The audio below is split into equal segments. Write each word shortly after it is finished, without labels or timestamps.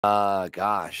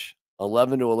gosh,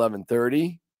 11 to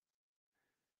 11:30.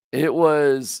 It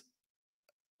was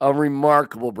a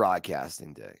remarkable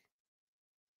broadcasting day.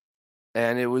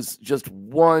 And it was just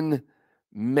one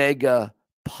mega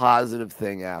positive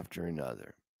thing after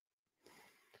another.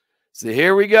 So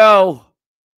here we go.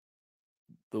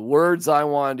 The words I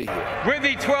wanted to hear. With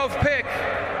the 12th pick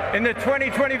in the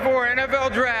 2024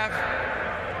 NFL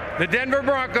Draft, the Denver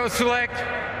Broncos select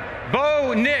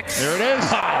Bo Nix. There it is.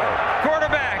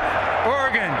 Quarterback,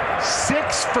 Oregon.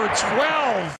 6 for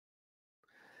 12.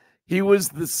 He was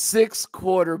the 6th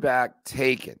quarterback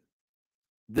taken.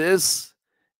 This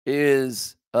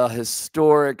is a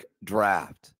historic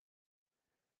draft.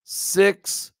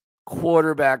 6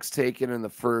 quarterbacks taken in the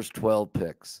first 12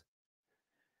 picks.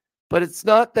 But it's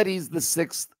not that he's the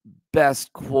 6th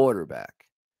best quarterback.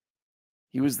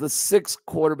 He was the 6th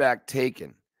quarterback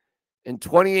taken. In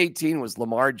 2018, was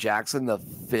Lamar Jackson the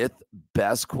 5th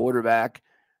best quarterback,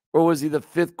 or was he the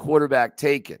 5th quarterback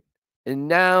taken? And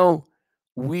now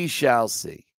we shall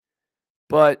see.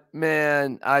 But,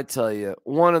 man, I tell you,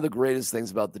 one of the greatest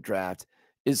things about the draft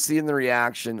is seeing the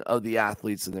reaction of the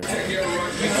athletes in their team.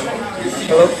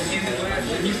 Hello?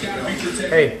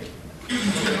 Hey.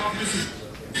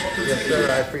 Yes, sir.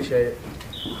 I appreciate it.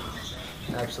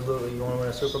 Absolutely. You want to win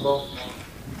a Super Bowl?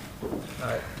 All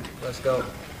right. Let's go.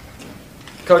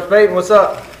 Coach Payton, what's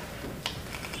up?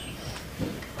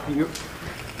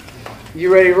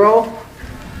 You ready to roll?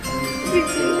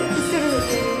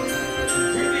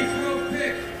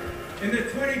 In the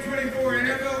 2024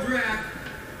 NFL Draft,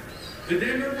 the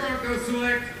Denver Broncos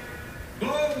select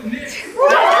Bo Nix.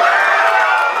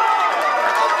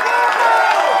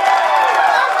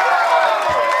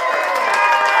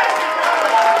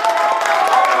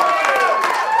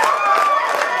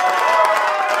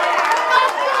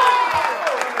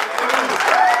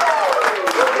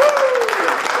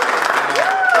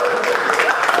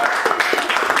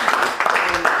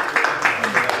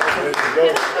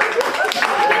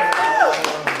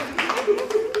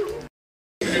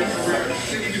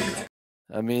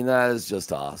 I mean, that is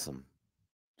just awesome.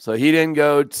 So he didn't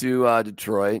go to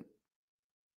Detroit.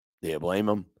 Yeah, blame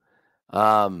him.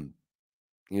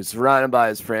 He was surrounded by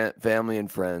his family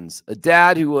and friends. A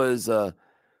dad who was a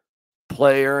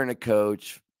player and a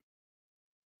coach.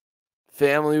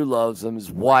 Family who loves him.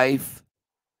 His wife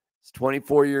is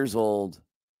 24 years old.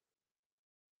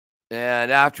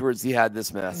 And afterwards, he had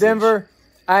this message. Denver,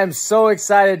 I am so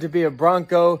excited to be a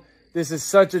Bronco. This is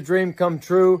such a dream come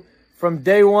true. From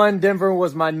day one, Denver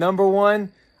was my number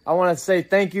one. I want to say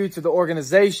thank you to the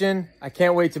organization. I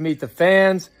can't wait to meet the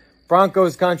fans.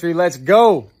 Broncos country, let's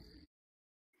go.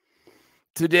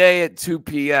 Today at 2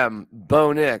 p.m.,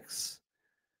 Bo Nix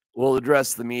will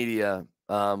address the media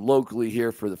locally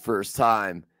here for the first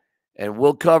time. And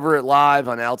we'll cover it live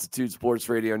on Altitude Sports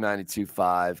Radio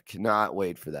 92.5. Cannot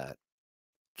wait for that.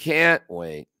 Can't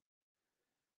wait.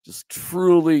 Just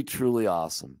truly, truly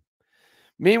awesome.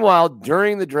 Meanwhile,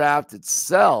 during the draft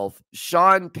itself,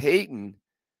 Sean Payton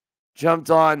jumped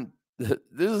on. This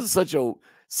is such a...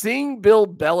 Seeing Bill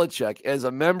Belichick as a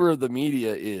member of the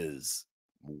media is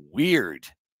weird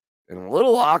and a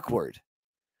little awkward.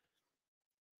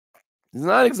 He's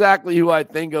not exactly who I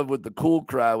think of with the cool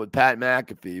crowd with Pat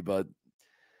McAfee, but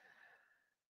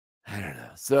I don't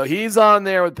know. So he's on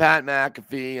there with Pat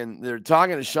McAfee, and they're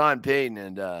talking to Sean Payton,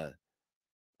 and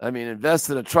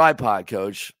invest in a tripod,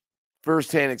 coach.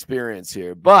 First-hand experience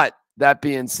here. But that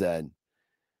being said,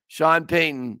 Sean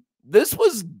Payton, this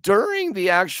was during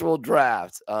the actual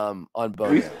draft on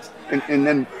both ends. And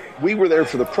then we were there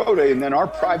for the pro day, and then our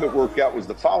private workout was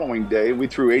the following day. We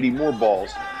threw 80 more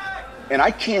balls. And I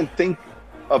can't think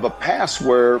of a pass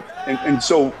where, and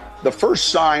so the first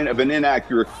sign of an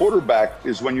inaccurate quarterback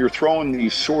is when you're throwing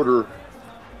these shorter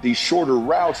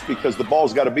routes, because the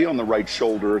ball's got to be on the right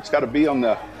shoulder. It's got to be on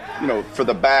the, for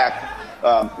the back.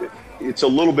 It's a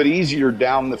little bit easier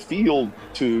down the field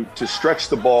to stretch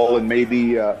the ball and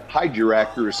maybe hide your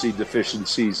accuracy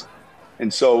deficiencies.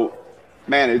 And so,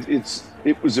 man,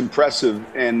 it was impressive.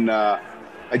 And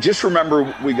I just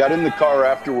remember we got in the car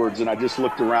afterwards, and I just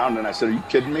looked around and I said, "Are you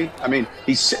kidding me?" I mean,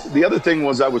 the other thing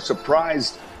was I was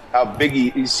surprised how big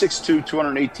he's 6'2",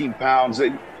 218 pounds.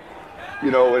 And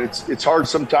it's hard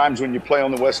sometimes when you play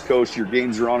on the West Coast. Your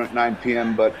games are on at 9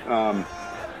 p.m. But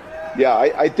yeah,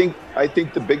 I think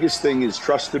the biggest thing is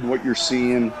trust in what you're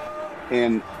seeing,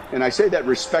 and I say that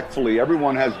respectfully.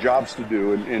 Everyone has jobs to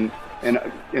do, and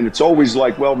it's always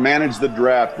like, well, manage the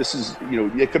draft. This is,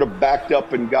 they could have backed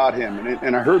up and got him,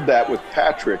 and I heard that with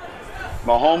Patrick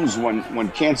Mahomes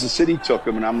when Kansas City took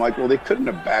him, and I'm like, well, they couldn't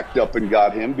have backed up and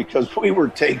got him because we were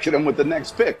taking him with the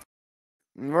next pick.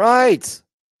 Right.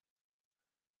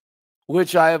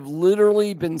 which I have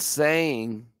literally been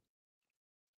saying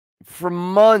for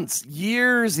months,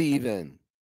 years even.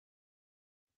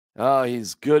 Oh,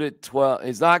 he's good at 12.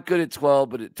 He's not good at 12,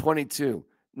 but at 22.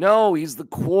 No, he's the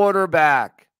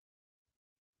quarterback.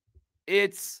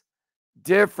 It's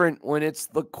different when it's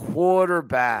the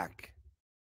quarterback.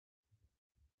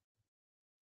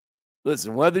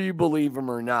 Listen, whether you believe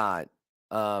him or not,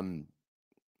 doing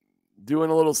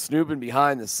a little snooping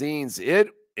behind the scenes, it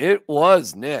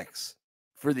was Nix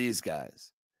for these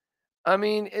guys. I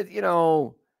mean,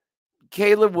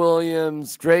 Caleb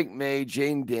Williams, Drake May,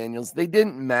 Jaden Daniels, they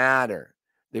didn't matter.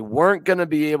 They weren't going to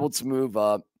be able to move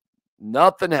up.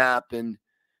 Nothing happened.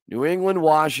 New England,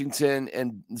 Washington,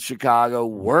 and Chicago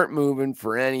weren't moving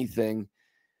for anything.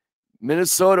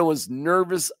 Minnesota was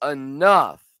nervous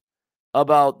enough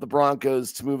about the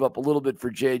Broncos to move up a little bit for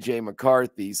J.J.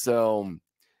 McCarthy. So,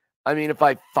 I mean, if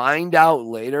I find out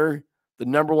later the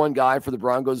number one guy for the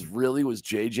Broncos really was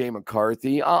J.J.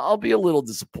 McCarthy, I'll be a little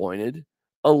disappointed.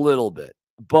 A little bit.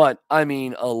 But, I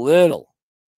mean, a little.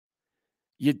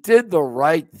 You did the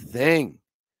right thing.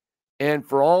 And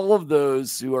for all of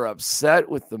those who are upset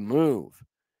with the move,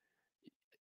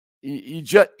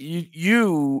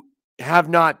 you have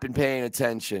not been paying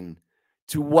attention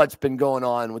to what's been going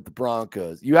on with the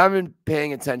Broncos. You haven't been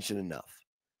paying attention enough.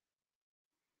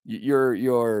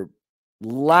 You're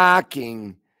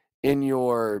lacking in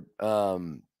your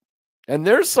and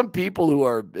there's some people who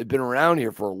have been around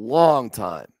here for a long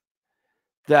time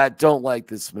that don't like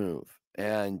this move.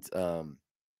 And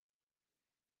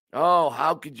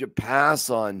how could you pass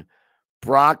on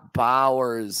Brock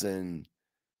Bowers and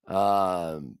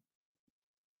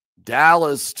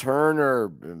Dallas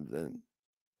Turner?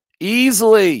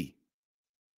 Easily.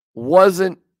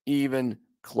 Wasn't even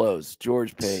close.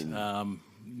 George Payton.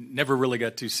 Never really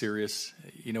got too serious.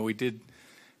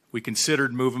 We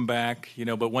considered moving back,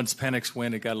 but once Penix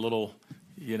went, it got a little,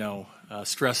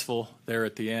 stressful there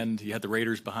at the end. You had the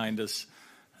Raiders behind us.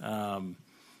 And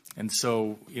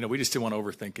so, we just didn't want to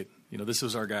overthink it. This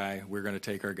was our guy. We're going to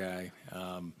take our guy.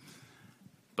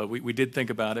 But we did think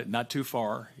about it, not too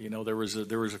far. There was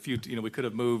a few, we could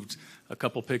have moved a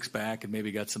couple picks back and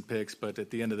maybe got some picks. But at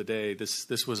the end of the day,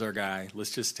 this was our guy.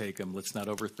 Let's just take him. Let's not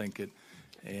overthink it.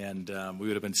 And we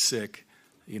would have been sick,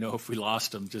 if we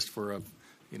lost him just for a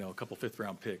couple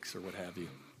fifth-round picks or what have you.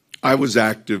 I was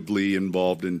actively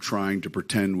involved in trying to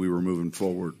pretend we were moving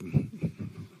forward.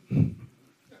 In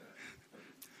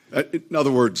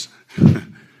other words,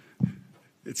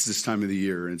 it's this time of the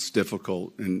year, and it's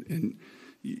difficult, and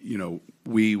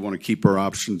we want to keep our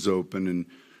options open.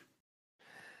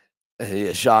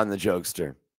 And Sean the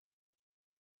jokester.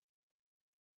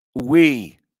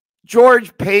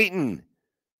 George Payton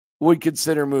would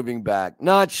consider moving back,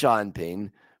 not Sean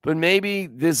Payton, but maybe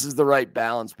this is the right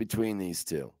balance between these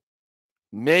two.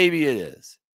 Maybe it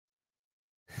is.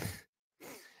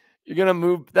 You're going to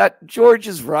move that. George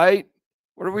is right.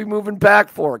 What are we moving back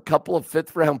for? A couple of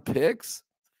fifth-round picks?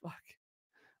 Fuck.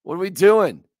 What are we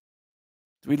doing?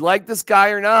 Do we like this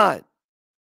guy or not?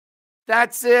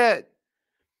 That's it.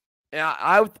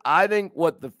 Yeah, I think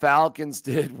what the Falcons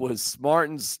did was smart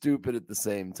and stupid at the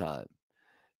same time.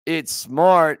 It's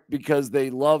smart because they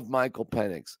love Michael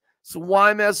Penix. So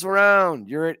why mess around?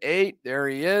 You're at 8. There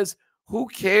he is. Who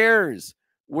cares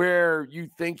where you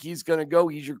think he's going to go?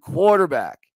 He's your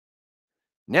quarterback.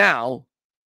 Now,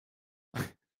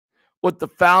 what the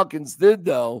Falcons did,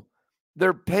 though,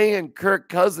 they're paying Kirk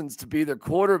Cousins to be their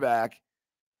quarterback.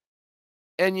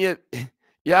 And you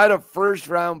had a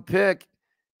first-round pick,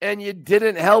 and you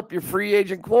didn't help your free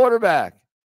agent quarterback.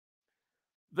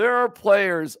 There are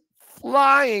players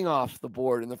flying off the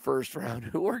board in the first round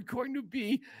who are going to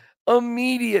be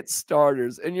immediate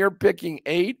starters, and you're picking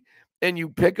 8, and you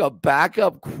pick a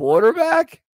backup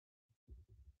quarterback?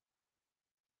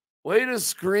 Way to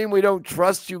scream, we don't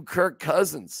trust you, Kirk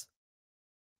Cousins.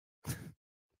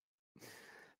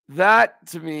 That,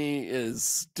 to me, is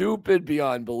stupid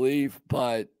beyond belief,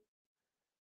 but,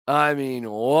 I mean,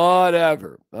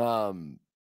 whatever.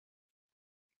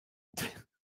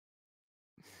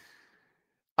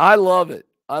 I love it.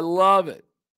 I love it.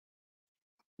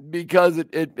 Because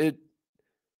it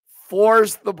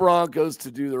forced the Broncos to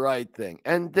do the right thing.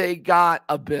 And they got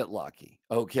a bit lucky,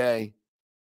 okay?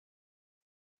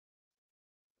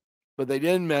 But they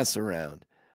didn't mess around.